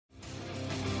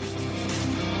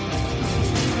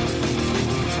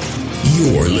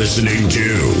You're listening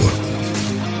to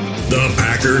the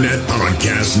Packernet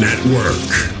Podcast Network.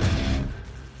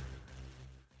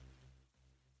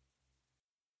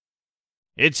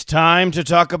 It's time to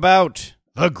talk about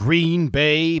the Green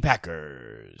Bay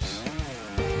Packers.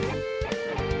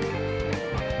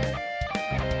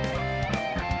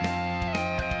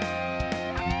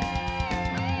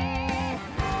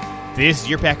 This is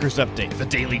your Packers Update, the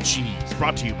Daily Cheese,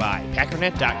 brought to you by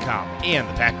Packernet.com and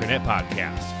the Packernet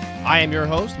Podcast. I am your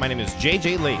host. My name is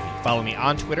JJ Leahy. Follow me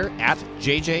on Twitter at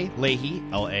JJ Leahy,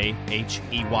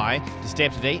 L-A-H-E-Y, to stay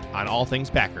up to date on all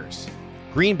things Packers.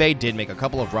 Green Bay did make a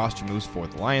couple of roster moves for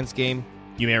the Lions game.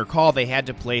 You may recall they had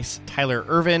to place Tyler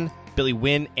Ervin, Billy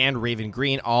Wynn, and Raven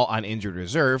Green all on injured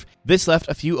reserve. This left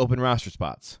a few open roster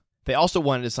spots. They also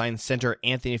wanted to sign center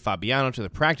Anthony Fabiano to the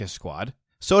practice squad.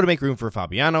 So to make room for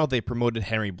Fabiano, they promoted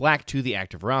Henry Black to the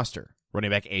active roster.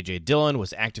 Running back A.J. Dillon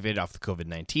was activated off the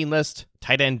COVID-19 list.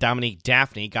 Tight end Dominique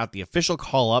Daphne got the official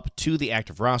call-up to the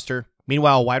active roster.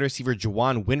 Meanwhile, wide receiver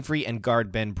Juwan Winfrey and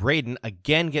guard Ben Braden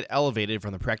again get elevated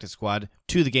from the practice squad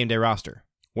to the game day roster.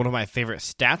 One of my favorite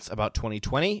stats about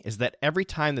 2020 is that every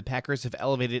time the Packers have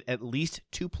elevated at least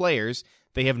 2 players,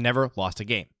 they have never lost a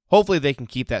game. Hopefully they can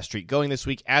keep that streak going this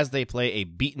week as they play a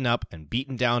beaten-up and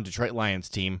beaten-down Detroit Lions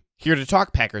team. Here to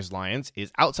talk Packers-Lions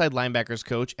is outside linebackers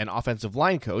coach and offensive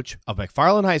line coach of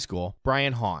McFarland High School,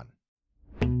 Brian Hahn.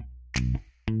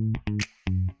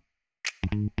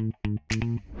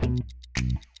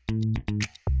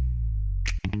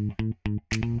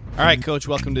 All right, Coach,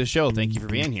 welcome to the show. Thank you for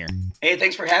being here. Hey,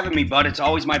 thanks for having me, bud. It's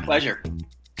always my pleasure.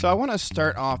 So I want to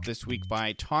start off this week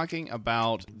by talking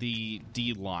about the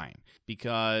D-line,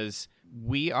 because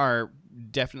we are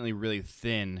definitely really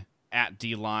thin at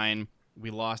D-line. We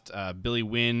lost Billy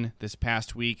Wynn this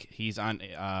past week. He's on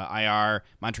IR.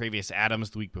 Montravius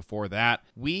Adams the week before that.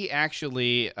 We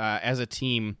actually, as a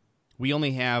team, we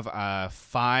only have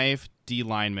 5 D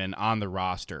linemen on the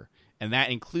roster, and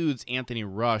that includes Anthony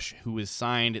Rush, who was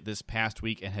signed this past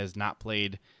week and has not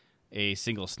played a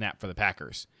single snap for the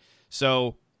Packers.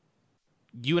 So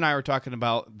you and I were talking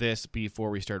about this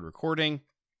before we started recording.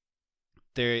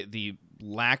 The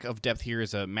lack of depth here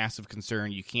is a massive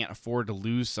concern. You can't afford to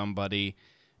lose somebody,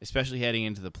 especially heading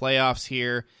into the playoffs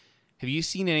here. Have you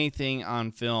seen anything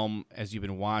on film as you've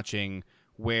been watching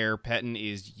where Pettine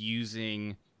is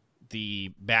using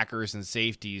the backers and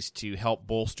safeties to help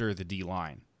bolster the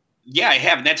D-line? Yeah, I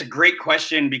have. That's a great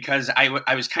question because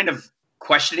I was kind of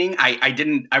questioning.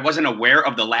 I wasn't aware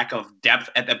of the lack of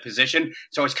depth at that position,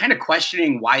 so I was kind of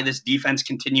questioning why this defense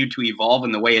continued to evolve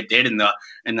in the way it did in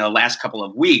the last couple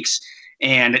of weeks.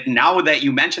 And now that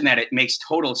you mention that, it makes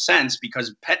total sense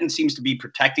because Pettine seems to be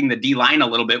protecting the D-line a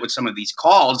little bit with some of these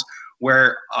calls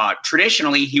where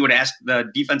traditionally he would ask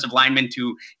the defensive linemen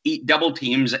to eat double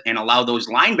teams and allow those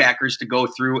linebackers to go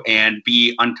through and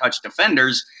be untouched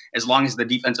defenders as long as the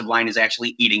defensive line is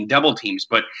actually eating double teams.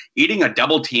 But eating a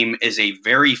double team is a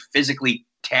very physically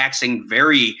taxing,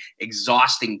 very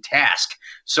exhausting task.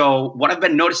 So what I've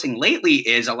been noticing lately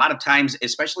is a lot of times,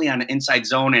 especially on inside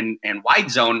zone and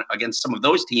wide zone against some of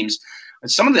those teams,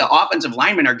 some of the offensive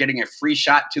linemen are getting a free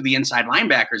shot to the inside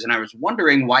linebackers, and I was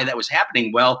wondering why that was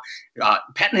happening. Well,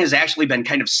 Pettine has actually been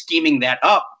kind of scheming that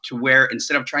up to where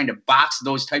instead of trying to box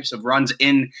those types of runs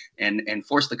in and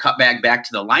force the cutback back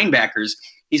to the linebackers,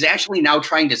 he's actually now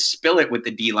trying to spill it with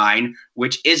the D-line,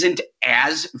 which isn't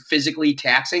as physically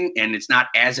taxing and it's not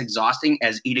as exhausting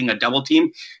as eating a double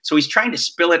team. So he's trying to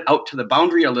spill it out to the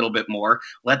boundary a little bit more,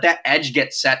 let that edge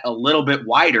get set a little bit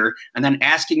wider, and then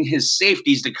asking his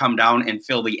safeties to come down and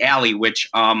fill the alley, which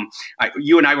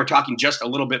you and I were talking just a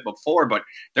little bit before, but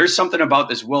there's something about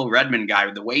this Will Redmond guy.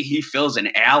 The way he fills an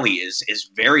alley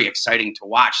is very exciting to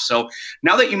watch. So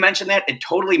now that you mentioned that, it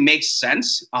totally makes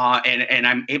sense, and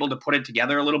I'm able to put it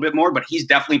together a little bit more, but he's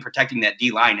definitely protecting that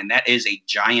D-line, and that is a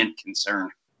giant concern.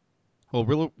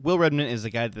 Well, Will Redmond is a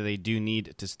guy that they do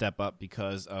need to step up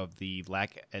because of the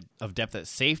lack of depth at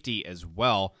safety as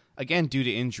well. Again, due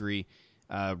to injury,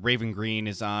 Raven Green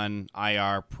is on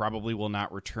IR, probably will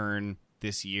not return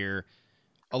this year.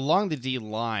 Along the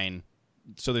D-line,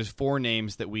 so there's 4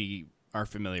 names that we are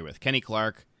familiar with: Kenny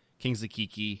Clark, Kingsley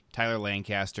Keke, Tyler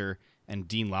Lancaster, and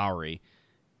Dean Lowry.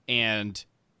 And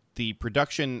the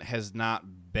production has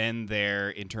not been there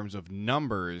in terms of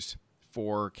numbers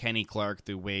for Kenny Clark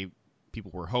the way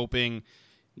people were hoping.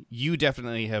 You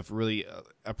definitely have really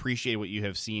appreciated what you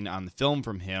have seen on the film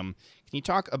from him. Can you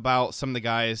talk about some of the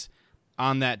guys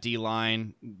on that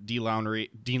D-line, Dean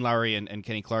Lowry and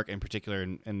Kenny Clark in particular,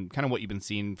 and kind of what you've been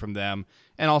seeing from them,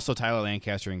 and also Tyler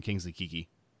Lancaster and Kingsley Keke?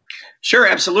 Sure,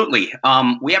 absolutely.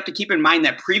 We have to keep in mind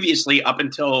that previously, up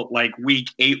until like week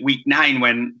 8, week 9,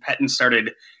 when Pettin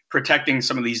started protecting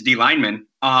some of these D linemen,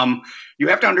 you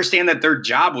have to understand that their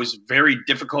job was very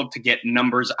difficult to get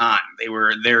numbers on. They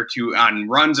were there to, on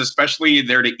runs especially,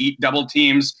 there to eat double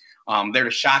teams, there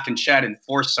to shock and shed and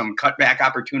force some cutback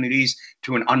opportunities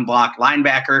to an unblocked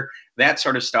linebacker, that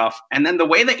sort of stuff. And then the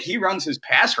way that he runs his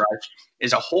pass rush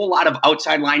is a whole lot of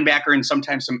outside linebacker and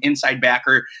sometimes some inside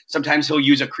backer. Sometimes he'll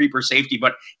use a creeper safety,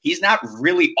 but he's not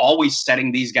really always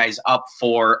setting these guys up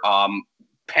for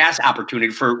pass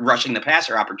opportunity, for rushing the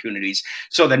passer opportunities.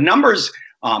 So the numbers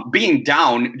being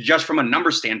down just from a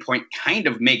number standpoint kind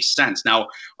of makes sense. Now,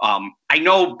 I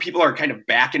know people are kind of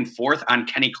back and forth on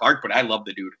Kenny Clark, but I love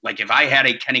the dude. Like if I had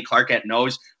a Kenny Clark at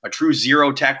nose, a true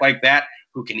zero tech like that,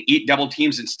 who can eat double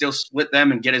teams and still split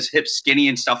them and get his hips skinny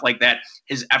and stuff like that.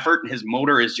 His effort and his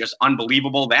motor is just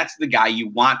unbelievable. That's the guy you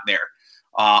want there.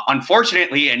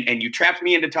 Unfortunately, and you trapped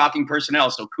me into talking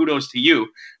personnel, so kudos to you.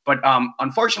 But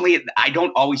unfortunately, I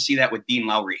don't always see that with Dean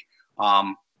Lowry.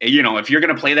 If you're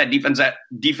going to play that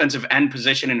defensive end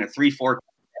position in a 3-4,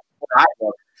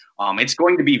 it's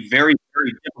going to be very,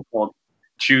 very difficult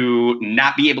to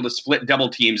not be able to split double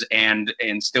teams and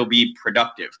still be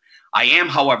productive. I am,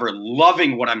 however,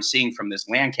 loving what I'm seeing from this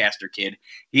Lancaster kid.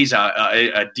 He's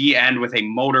a D end with a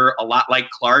motor a lot like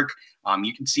Clark.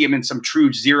 You can see him in some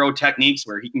true zero techniques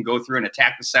where he can go through and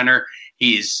attack the center.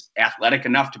 He's athletic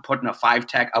enough to put in a 5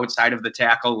 tech outside of the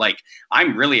tackle. Like,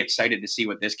 I'm really excited to see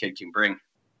what this kid can bring.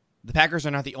 The Packers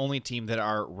are not the only team that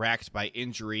are racked by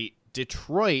injury.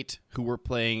 Detroit, who we're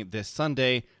playing this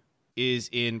Sunday, is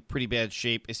in pretty bad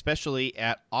shape, especially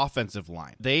at offensive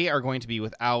line. They are going to be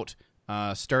without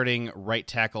starting right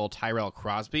tackle Tyrell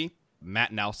Crosby.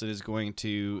 Matt Nelson is going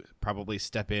to probably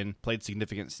step in, played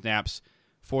significant snaps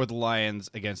for the Lions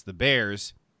against the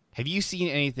Bears. Have you seen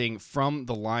anything from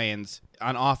the Lions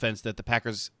on offense that the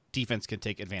Packers defense can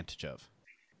take advantage of?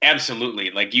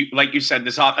 Absolutely. Like you said,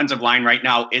 this offensive line right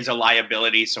now is a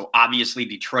liability. So obviously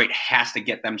Detroit has to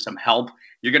get them some help.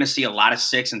 You're going to see a lot of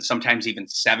 6 and sometimes even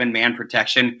 7-man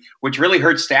protection, which really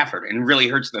hurts Stafford and really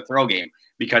hurts the throw game.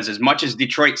 Because as much as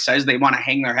Detroit says they want to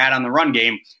hang their hat on the run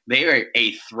game, they are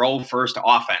a throw-first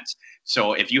offense.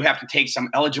 So if you have to take some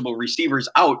eligible receivers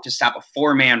out to stop a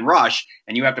 4-man rush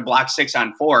and you have to block 6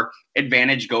 on 4,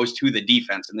 advantage goes to the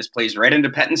defense. And this plays right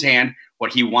into Pettin's hand.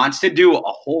 What he wants to do a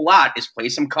whole lot is play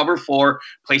some cover 4,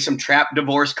 play some trap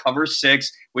divorce cover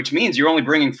 6, which means you're only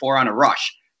bringing 4 on a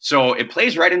rush. So it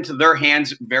plays right into their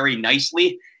hands very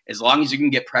nicely as long as you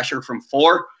can get pressure from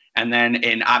 4. And then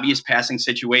in obvious passing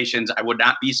situations, I would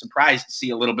not be surprised to see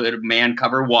a little bit of man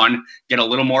cover 1, get a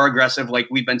little more aggressive like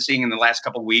we've been seeing in the last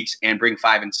couple of weeks, and bring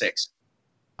 5 and 6.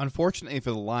 Unfortunately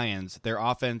for the Lions, their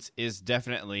offense is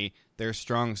definitely their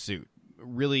strong suit,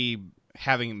 really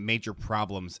having major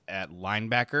problems at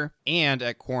linebacker and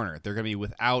at corner. They're going to be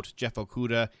without Jeff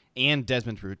Okudah and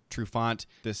Desmond Trufant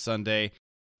this Sunday.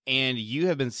 And you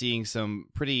have been seeing some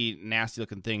pretty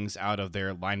nasty-looking things out of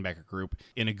their linebacker group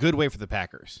in a good way for the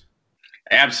Packers.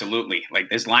 Absolutely. Like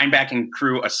this linebacking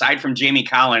crew, aside from Jamie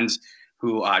Collins,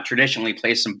 who traditionally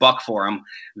plays some buck for him,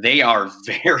 they are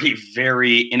very,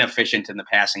 very inefficient in the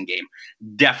passing game.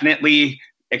 Definitely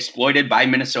exploited by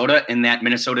Minnesota in that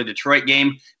Minnesota-Detroit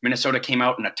game. Minnesota came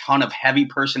out in a ton of heavy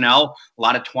personnel, a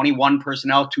lot of 21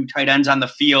 personnel, 2 tight ends on the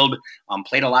field,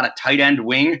 played a lot of tight end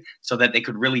wing so that they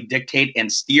could really dictate and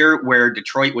steer where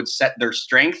Detroit would set their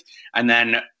strength. And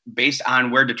then based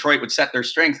on where Detroit would set their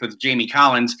strength with Jamie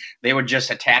Collins, they would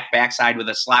just attack backside with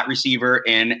a slot receiver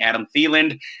in Adam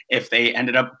Thielen. If they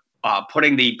ended up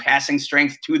putting the passing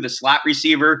strength to the slot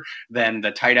receiver, then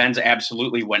the tight ends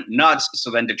absolutely went nuts.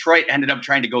 So then Detroit ended up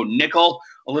trying to go nickel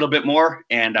a little bit more,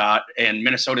 and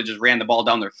Minnesota just ran the ball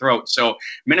down their throat. So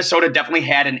Minnesota definitely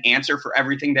had an answer for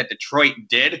everything that Detroit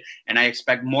did, and I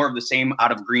expect more of the same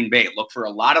out of Green Bay. Look for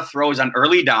a lot of throws on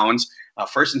early downs,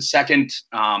 first and second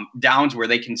downs where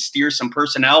they can steer some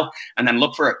personnel, and then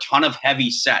look for a ton of heavy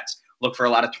sets. Look for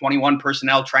a lot of 21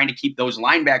 personnel trying to keep those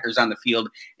linebackers on the field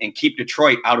and keep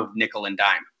Detroit out of nickel and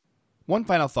dime. One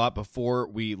final thought before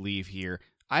we leave here.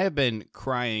 I have been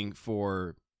crying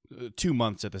for 2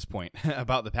 months at this point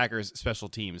about the Packers special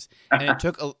teams. And it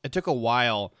took a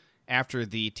while after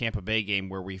the Tampa Bay game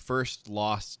where we first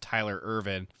lost Tyler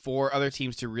Ervin for other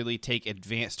teams to really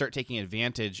start taking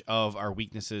advantage of our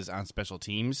weaknesses on special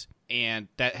teams. And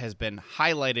that has been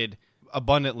highlighted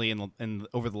abundantly in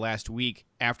over the last week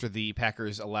after the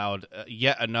Packers allowed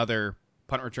yet another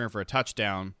punt return for a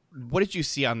touchdown. What did you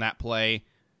see on that play,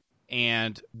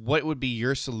 and what would be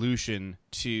your solution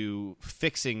to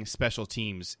fixing special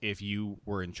teams if you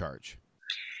were in charge?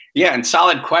 Yeah, and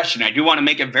solid question. I do want to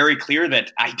make it very clear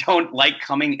that I don't like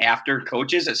coming after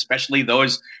coaches, especially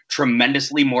those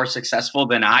tremendously more successful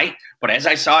than I. But as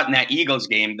I saw it in that Eagles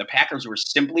game, the Packers were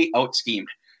simply out-schemed.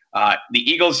 The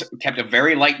Eagles kept a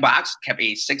very light box, kept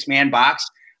a 6-man box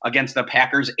against the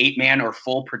Packers 8-man or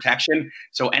full protection.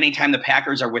 So anytime the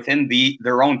Packers are within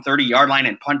their own 30-yard line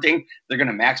and punting, they're going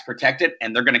to max protect it,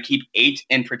 and they're going to keep 8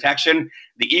 in protection.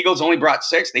 The Eagles only brought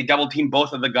 6. They double-teamed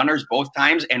both of the gunners both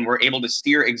times and were able to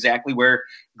steer exactly where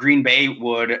Green Bay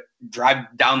would drive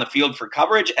down the field for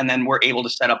coverage, and then were able to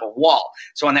set up a wall.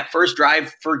 So on that first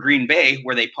drive for Green Bay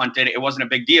where they punted, it wasn't a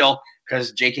big deal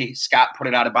because J.K. Scott put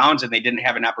it out of bounds and they didn't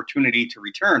have an opportunity to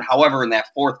return. However, in that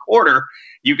fourth quarter,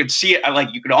 you could see it,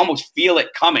 like you could almost feel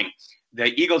it coming.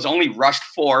 The Eagles only rushed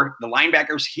 4. The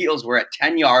linebackers' heels were at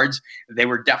 10 yards. They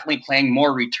were definitely playing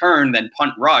more return than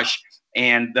punt rush.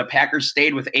 And the Packers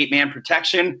stayed with 8-man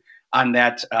protection on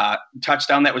that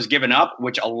touchdown that was given up,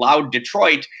 which allowed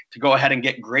Detroit to go ahead and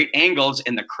get great angles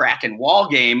in the crack and wall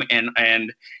game.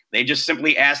 And they just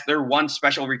simply asked their one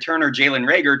special returner, Jalen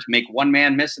Reagor, to make one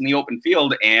man miss in the open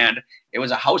field, and it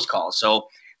was a house call. So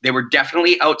they were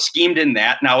definitely out-schemed in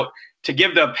that. Now, to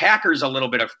give the Packers a little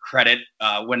bit of credit,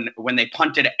 when they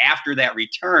punted after that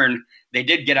return, they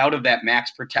did get out of that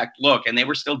max protect look, and they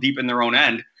were still deep in their own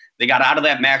end. They got out of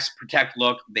that max protect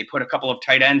look. They put a couple of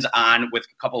tight ends on with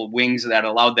a couple of wings that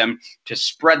allowed them to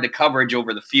spread the coverage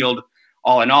over the field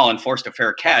all in all and forced a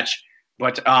fair catch.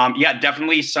 But, yeah,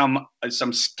 definitely some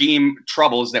scheme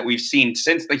troubles that we've seen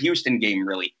since the Houston game,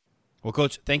 really. Well,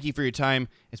 Coach, thank you for your time.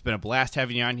 It's been a blast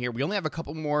having you on here. We only have a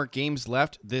couple more games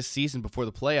left this season before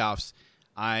the playoffs.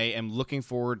 I am looking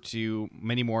forward to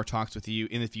many more talks with you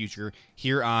in the future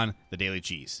here on The Daily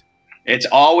Cheese. It's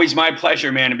always my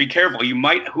pleasure, man. And be careful.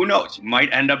 Who knows? You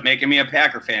might end up making me a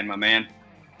Packer fan, my man.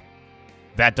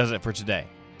 That does it for today.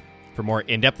 For more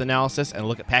in-depth analysis and a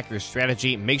look at Packers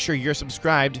strategy, make sure you're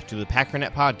subscribed to the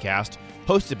Packernet podcast,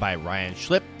 hosted by Ryan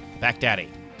Schlip, Pack Daddy.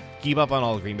 Keep up on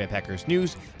all the Green Bay Packers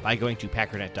news by going to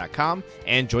packernet.com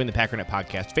and join the Packernet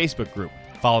Podcast Facebook group.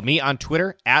 Follow me on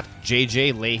Twitter at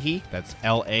JJ Leahy, that's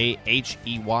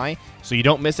Lahey, so you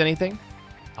don't miss anything.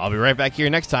 I'll be right back here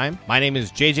next time. My name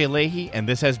is JJ Leahy, and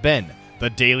this has been The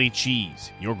Daily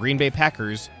Cheese, your Green Bay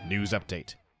Packers news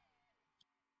update.